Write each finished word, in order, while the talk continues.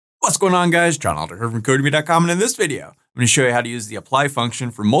What's going on, guys? John Alder here from Codemy.com, and in this video, I'm going to show you how to use the apply function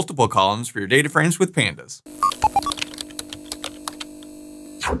for multiple columns for your data frames with Pandas.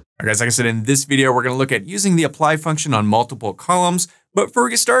 All right, guys, like I said, in this video, we're going to look at using the apply function on multiple columns. But before we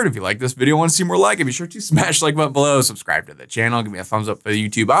get started, if you like this video and want to see more like it, be sure to smash the like button below, subscribe to the channel, give me a thumbs up for the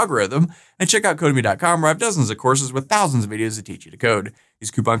YouTube algorithm, and check out Codemy.com, where I have dozens of courses with thousands of videos to teach you to code.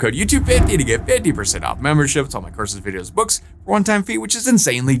 Use coupon code YouTube50 to get 50% off membership. It's all my courses, videos, books for one-time fee, which is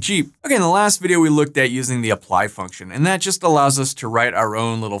insanely cheap. Okay, in the last video, we looked at using the apply function, and that just allows us to write our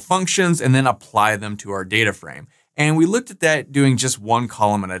own little functions and then apply them to our data frame. And we looked at that doing just one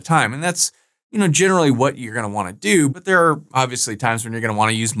column at a time, and that's generally what you're going to want to do, but there are obviously times when you're going to want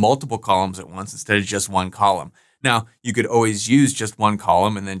to use multiple columns at once instead of just one column. Now, you could always use just one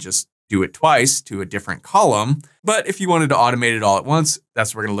column and then just do it twice to a different column. But if you wanted to automate it all at once,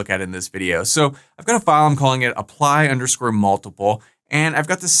 that's what we're going to look at in this video. So I've got a file, I'm calling it apply_multiple, and I've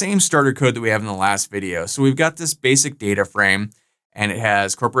got the same starter code that we have in the last video. So we've got this basic data frame, and it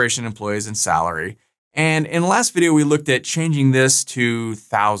has corporation, employees, and salary. And in the last video, we looked at changing this to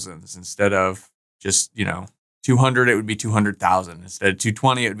thousands instead of just, 200, it would be 200,000. Instead of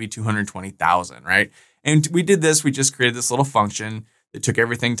 220, it would be 220,000, right? And we did this, we just created this little function that took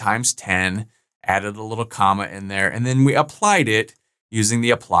everything times 10, added a little comma in there, and then we applied it using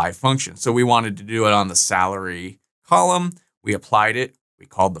the apply function. So we wanted to do it on the salary column. We applied it, we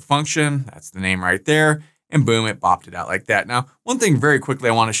called the function, that's the name right there, and boom, it bopped it out like that. Now, one thing very quickly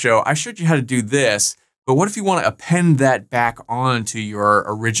I want to show, I showed you how to do this, but what if you want to append that back onto your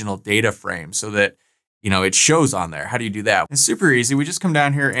original data frame so that, it shows on there? How do you do that? It's super easy. We just come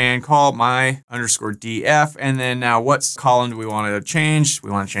down here and call my_df. And then now what column do we want to change? We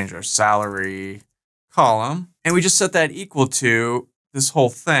want to change our salary column. And we just set that equal to this whole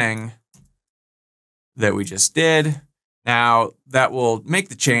thing that we just did. Now that will make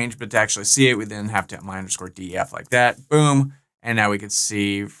the change, but to actually see it, we then have to have my_df like that. Boom. And now we can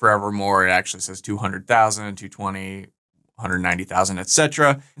see forevermore, it actually says 200,000, 220, 190,000,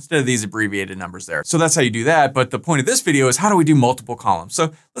 etc. instead of these abbreviated numbers there. So that's how you do that. But the point of this video is, how do we do multiple columns?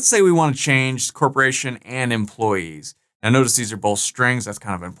 So let's say we want to change corporation and employees. Now notice these are both strings. That's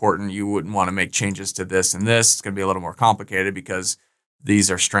kind of important. You wouldn't want to make changes to this and this. It's going to be a little more complicated because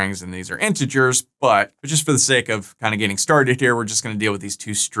these are strings and these are integers, but just for the sake of kind of getting started here, we're just going to deal with these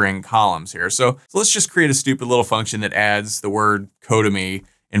two string columns here. So let's just create a stupid little function that adds the word Codemy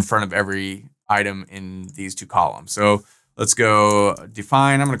in front of every item in these two columns. So let's go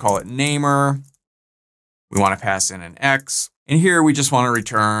define, I'm going to call it namer. We want to pass in an X. And here we just want to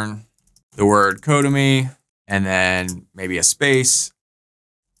return the word Codemy and then maybe a space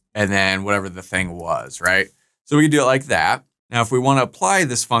and then whatever the thing was, right? So we can do it like that. Now, if we want to apply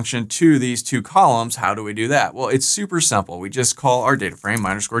this function to these two columns, how do we do that? Well, it's super simple. We just call our data frame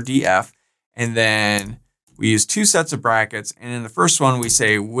 _df, and then we use two sets of brackets. And in the first one, we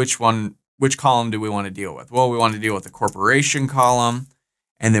say which column do we want to deal with? Well, we want to deal with the corporation column,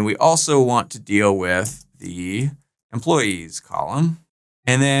 and then we also want to deal with the employees column.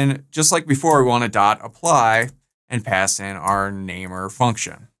 And then just like before, we want to dot apply and pass in our namer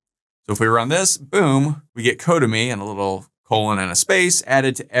function. So if we run this, boom, we get Codemy and a little colon and a space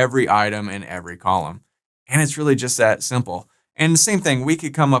added to every item in every column. And it's really just that simple. And the same thing, we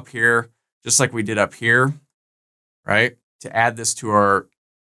could come up here, just like we did up here, right? To add this to our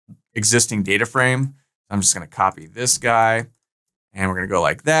existing data frame. I'm just going to copy this guy and we're going to go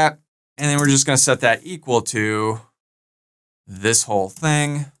like that. And then we're just going to set that equal to this whole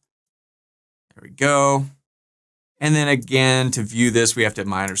thing. There we go. And then again, to view this, we have to have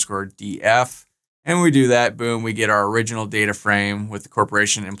my_df. And when we do that, boom, we get our original data frame with the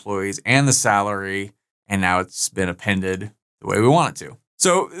corporation, employees, and the salary. And now it's been appended the way we want it to.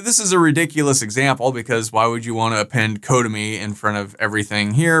 So this is a ridiculous example because why would you want to append Codemy in front of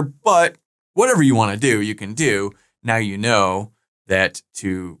everything here? But whatever you want to do, you can do. Now you know that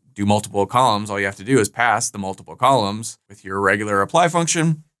to do multiple columns, all you have to do is pass the multiple columns with your regular apply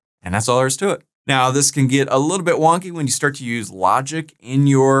function. And that's all there is to it. Now, this can get a little bit wonky when you start to use logic in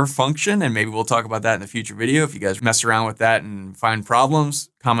your function, and maybe we'll talk about that in a future video. If you guys mess around with that and find problems,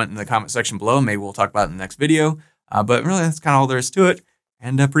 comment in the comment section below. Maybe we'll talk about it in the next video. But really, that's kind of all there is to it,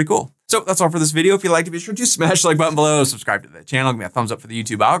 and pretty cool. So that's all for this video. If you liked it, be sure to smash the like button below, subscribe to the channel, give me a thumbs up for the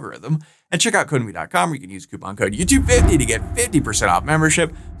YouTube algorithm, and check out Codemy.com, where you can use coupon code YouTube50 to get 50% off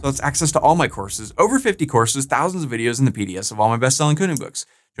membership. So it's access to all my courses, over 50 courses, thousands of videos, and the PDFs of all my best-selling coding books.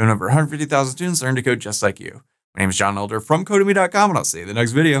 Join over 150,000 students learn to code just like you. My name is John Alder from Codemy.com, and I'll see you in the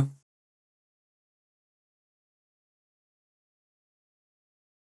next video.